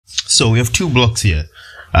So we have two blocks here,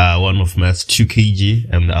 one of mass 2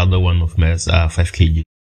 kg and the other one of mass 5 kg.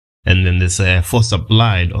 And then there's a force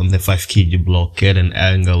applied on the 5 kg block at an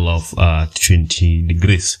angle of 20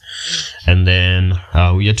 degrees. And then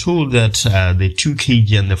we are told that the 2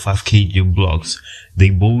 kg and the 5 kg blocks, they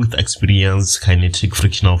both experience kinetic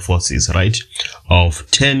frictional forces, right, of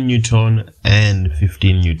 10 Newton and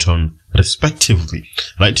 15 Newton respectively,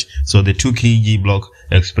 right? So the 2 kg block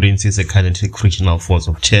experiences a kinetic frictional force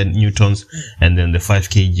of 10 newtons, and then the 5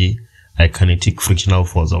 kg a kinetic frictional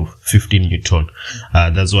force of 15 Newton.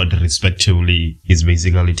 That's what respectively is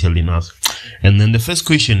basically telling us. And then the first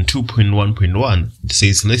question, 2.1.1, it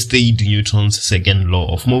says, let's state Newton's second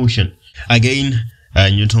law of motion. Again,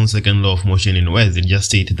 Newton's second law of motion in words, it just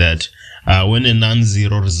states that when a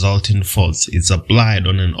non-zero resulting force is applied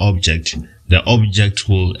on an object, the object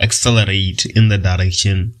will accelerate in the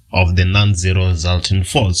direction of the non-zero resulting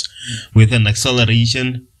force with an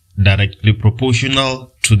acceleration directly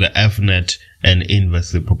proportional to the F net and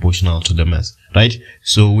inversely proportional to the mass, right?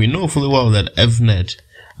 So we know fully well that F net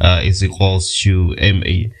is equals to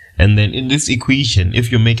ma. And then in this equation,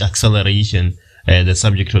 if you make acceleration the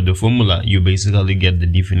subject of the formula, you basically get the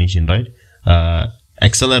definition, right?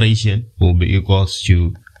 Acceleration will be equals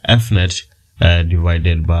to F net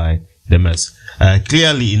divided by the mass.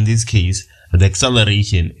 Clearly in this case, the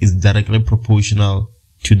acceleration is directly proportional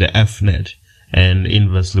to the F net and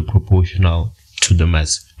inversely proportional to the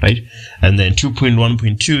mass, right? And then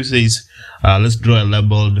 2.1.2 says, let's draw a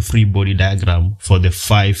labeled free body diagram for the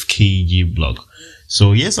 5 kg block.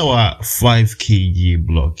 So here's our 5 kg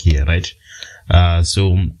block here, right?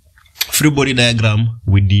 So free body diagram,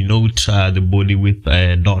 we denote the body with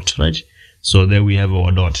a dot, right? So there we have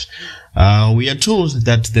our dot. We are told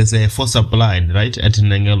that there's a force applied, right, at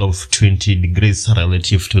an angle of 20 degrees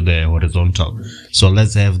relative to the horizontal. So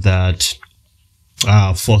let's have that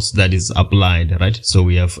force that is applied, right? So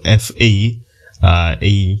we have FA,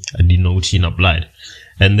 A denoting applied.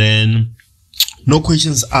 And then no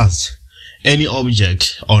questions asked. Any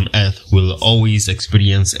object on Earth will always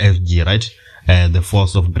experience FG, right? The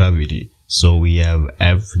force of gravity. So we have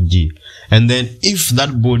Fg. And then if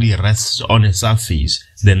that body rests on a surface,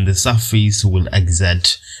 then the surface will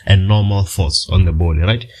exert a normal force on the body,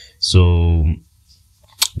 right? So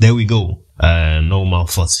there we go, normal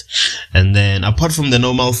force. And then apart from the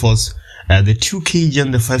normal force, the 2 kg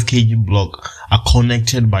and the 5 kg block are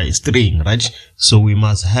connected by a string, right? So we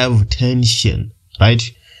must have tension, right?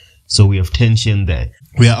 So we have tension there.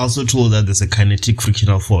 We are also told that there's a kinetic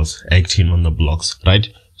frictional force acting on the blocks, right?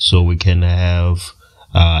 So we can have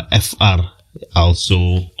Fr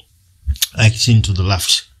also acting to the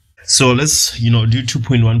left. So let's, do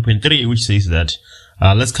 2.1.3, which says that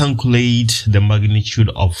let's calculate the magnitude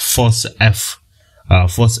of force F.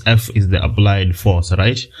 Force F is the applied force,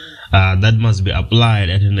 right? That must be applied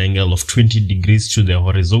at an angle of 20 degrees to the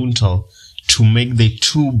horizontal to make the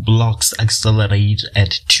two blocks accelerate at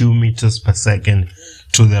 2 meters per second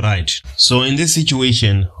to the right. So in this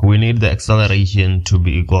situation, we need the acceleration to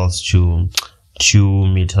be equals to 2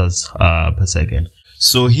 meters per second.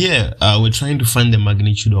 So here, we're trying to find the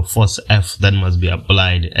magnitude of force F that must be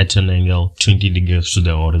applied at an angle 20 degrees to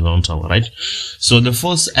the horizontal, right? So the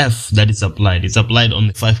force F that is applied, it's applied on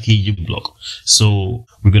the 5 kg block. So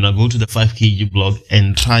we're going to go to the 5 kg block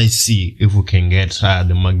and try see if we can get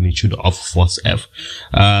the magnitude of force F.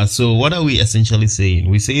 So what are we essentially saying?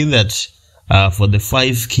 We're saying that for the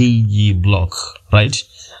 5 kg block, right,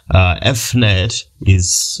 F net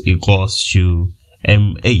is equals to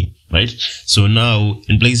ma, right? So now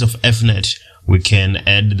in place of F net, we can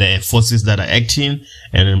add the forces that are acting,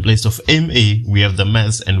 and in place of ma, we have the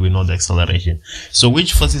mass and we know the acceleration. So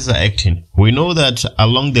which forces are acting? We know that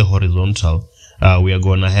along the horizontal, we are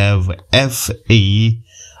going to have Fa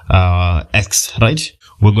x, right?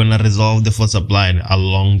 We're going to resolve the force applied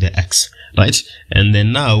along the x, right? And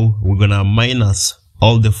then now we're going to minus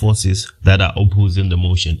all the forces that are opposing the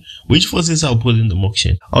motion. Which forces are opposing the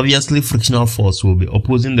motion? Obviously, frictional force will be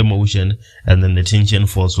opposing the motion, and then the tension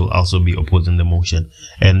force will also be opposing the motion.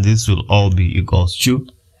 And this will all be equals to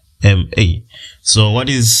ma. So what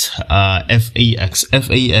is Fax?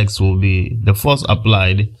 Fax will be the force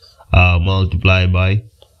applied multiplied by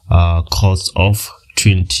cos of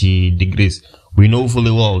 20 degrees. We know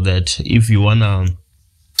fully well that if you want to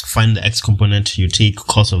find the x component, you take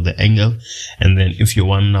cos of the angle, and then if you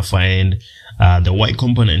want to find the y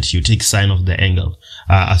component, you take sine of the angle,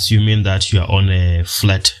 assuming that you are on a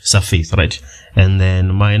flat surface, right? And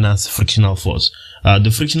then minus frictional force.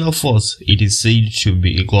 The frictional force, it is said to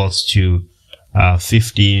be equals to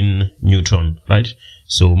 15 Newton, right?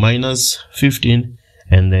 So minus 15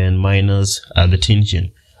 and then minus the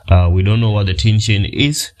tension. We don't know what the tension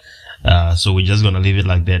is, so we're just gonna leave it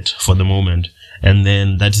like that for the moment. And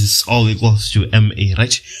then that is all equals to ma,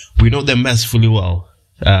 right? We know the mass fully well.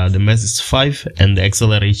 The mass is 5, and the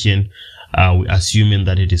acceleration, we're assuming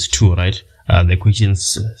that it is 2, right? The question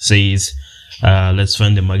says, let's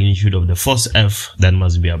find the magnitude of the force F that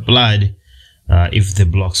must be applied if the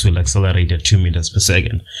blocks will accelerate at 2 meters per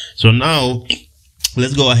second. So now,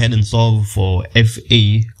 let's go ahead and solve for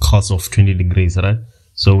FA cos of 20 degrees, right?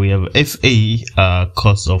 So we have FA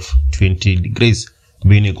cos of 20 degrees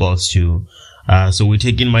being equals to, so we're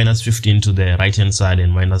taking minus 15 to the right hand side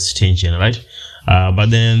and minus tension, right? But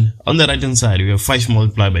then on the right hand side, we have 5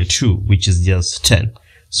 multiplied by 2, which is just 10.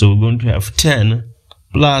 So we're going to have 10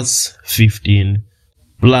 plus 15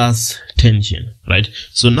 plus tension, right?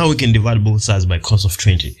 So now we can divide both sides by cos of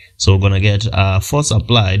 20. So we're going to get force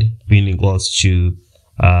applied being equals to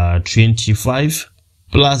 25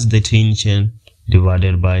 plus the tension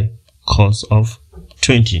divided by cos of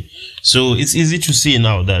 20. So it's easy to see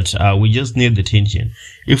now that we just need the tension.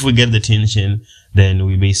 If we get the tension, then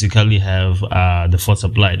we basically have the force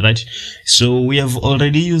applied, right? So we have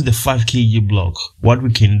already used the 5 kg block. What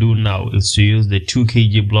we can do now is to use the 2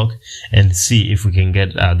 kg block and see if we can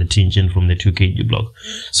get the tension from the 2 kg block.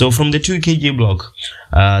 So from the 2 kg block,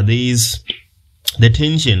 there is the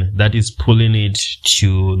tension that is pulling it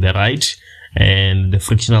to the right and the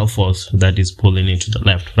frictional force that is pulling it to the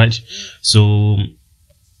left, right? So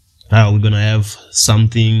we're gonna have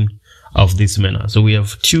something of this manner. So we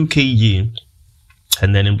have 2 kg,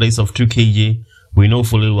 and then in place of 2 kg, we know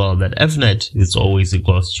fully well that F net is always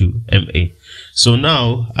equals to ma. So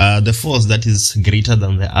now the force that is greater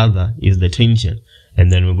than the other is the tension,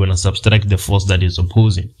 and then we're going to subtract the force that is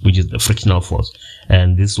opposing, which is the frictional force,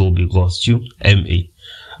 and this will be equals to ma.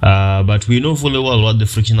 But we know fully well what the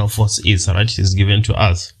frictional force is, right? It's given to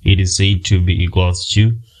us. It is said to be equals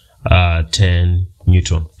to 10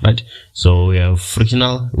 Newton, right? So we have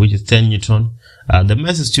frictional, which is 10 Newton. The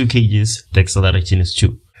mass is 2 kgs, the acceleration is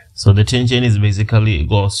 2. So the tension is basically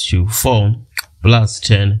equals to 4 plus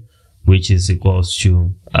 10, which is equals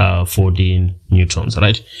to 14 newtons,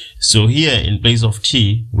 right? So here in place of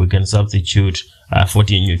T, we can substitute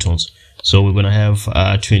 14 newtons. So we're going to have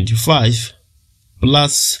 25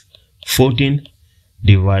 plus 14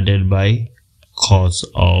 divided by cos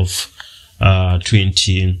of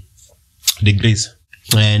 20 degrees.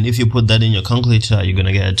 And if you put that in your calculator, you're going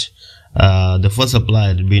to get the force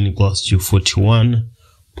applied being equals to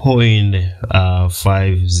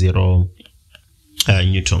 41.50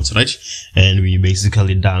 newtons, right? And we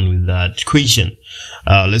basically done with that equation.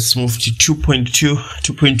 Let's move to 2.2.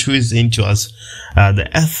 2.2 is into us. The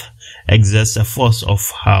Earth exerts a force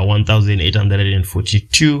of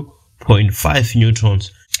 1,842.5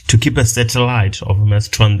 newtons to keep a satellite of mass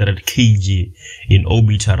 200 kg in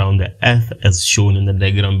orbit around the Earth, as shown in the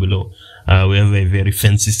diagram below. We have a very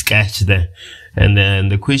fancy sketch there. And then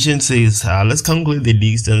the question says, let's calculate the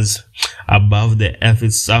distance above the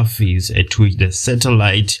Earth's surface at which the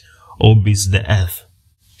satellite orbits the Earth.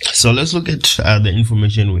 So let's look at the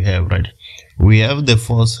information we have, right? We have the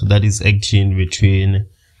force that is acting between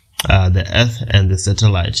the Earth and the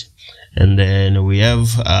satellite. And then we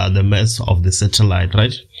have the mass of the satellite,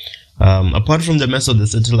 right? Apart from the mass of the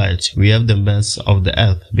satellite, we have the mass of the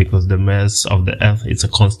Earth, because the mass of the Earth is a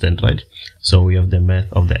constant, right? So we have the mass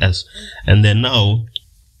of the Earth. And then now,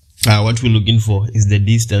 what we're looking for is the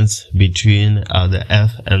distance between the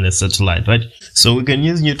Earth and the satellite, right? So we can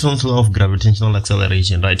use Newton's law of gravitational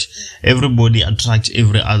acceleration, right? Every body attracts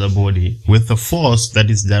every other body with a force that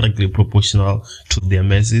is directly proportional to their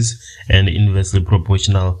masses and inversely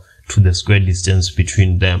proportional to the square distance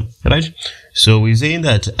between them, right? So we're saying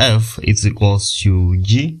that F is equals to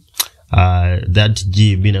G, that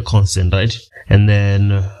G being a constant, right? And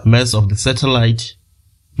then mass of the satellite,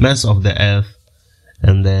 mass of the Earth,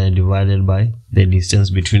 and then divided by the distance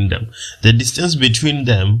between them. The distance between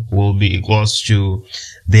them will be equals to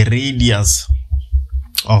the radius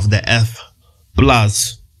of the Earth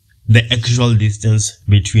plus the actual distance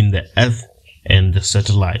between the Earth and the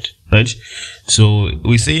satellite, right? So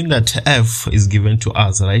we're saying that F is given to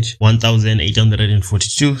us, right?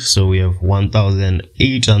 1,842. So we have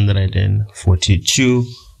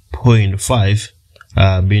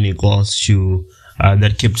 1,842.5 being equals to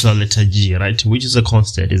that capital letter G, right? Which is a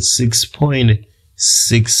constant. It's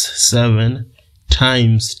 6.67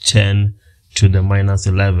 times 10 to the minus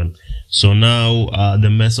 11. So now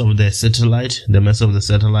the mass of the satellite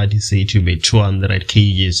is said to be 200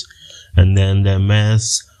 kgs. And then the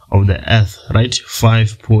mass of the Earth, right?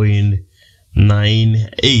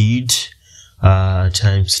 5.98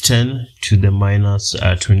 times 10 to the minus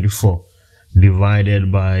 24.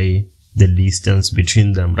 divided by the distance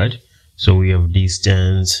between them, right? So we have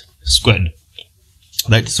distance squared,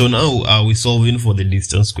 right? So now we're solving for the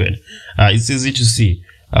distance squared. It's easy to see.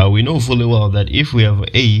 We know fully well that if we have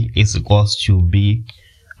A is equals to B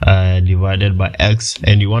divided by X,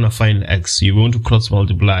 and you want to find X, you're going to cross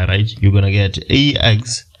multiply, right? You're going to get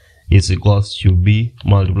AX is equals to B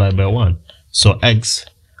multiplied by 1. So X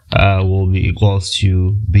will be equals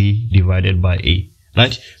to B divided by A,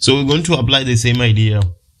 right? So we're going to apply the same idea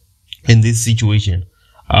in this situation.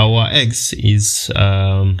 Our X is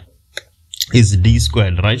D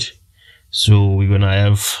squared, right? So we're going to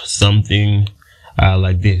have something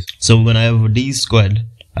like this. So we're going to have D squared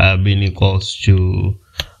being equals to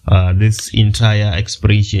this entire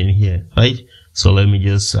expression here, right? So let me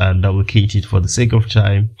just duplicate it for the sake of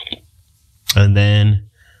time, and then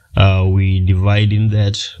we dividing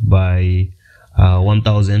that by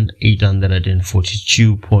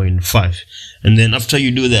 1842.5, and then after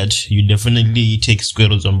you do that, you definitely take square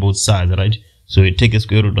roots on both sides, right? So you take a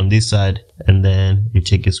square root on this side, and then you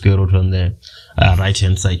take a square root on the right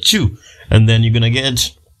hand side too, and then you're gonna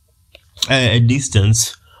get a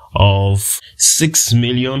distance of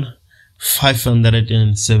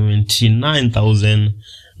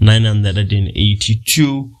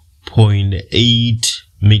 6,579,982.8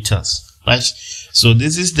 meters, right? So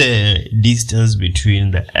this is the distance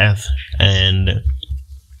between the Earth and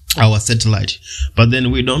our satellite. But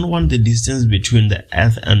then we don't want the distance between the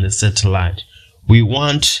Earth and the satellite. We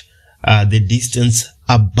want the distance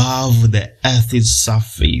above the Earth's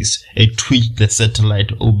surface at which the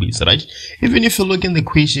satellite orbits, right? Even if you look in the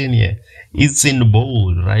question here, it's in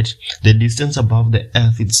bold, right? The distance above the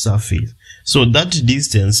Earth's surface. So that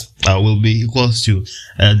distance will be equals to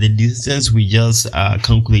the distance we just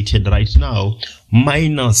calculated right now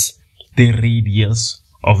minus the radius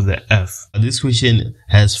of the Earth. This question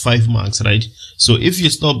has 5 marks, right? So if you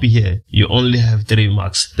stop here, you only have 3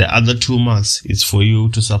 marks. The other 2 marks is for you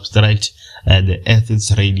to subtract the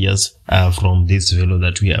Earth's radius from this value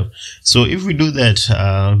that we have. So if we do that,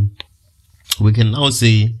 we can now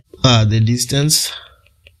say the distance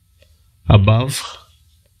above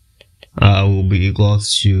will be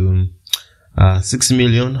equals to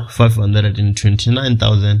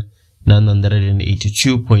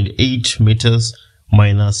 6,529,982.8 meters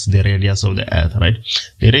minus the radius of the Earth, right?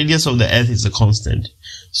 The radius of the Earth is a constant,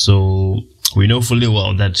 so we know fully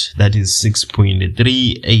well that that is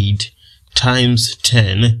 6.38 times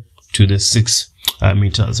 10 to the 6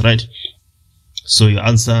 meters, right? So your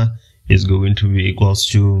answer is going to be equals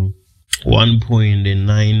to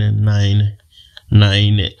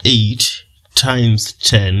 1.9998 times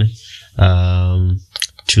 10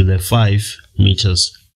 to the 5 meters.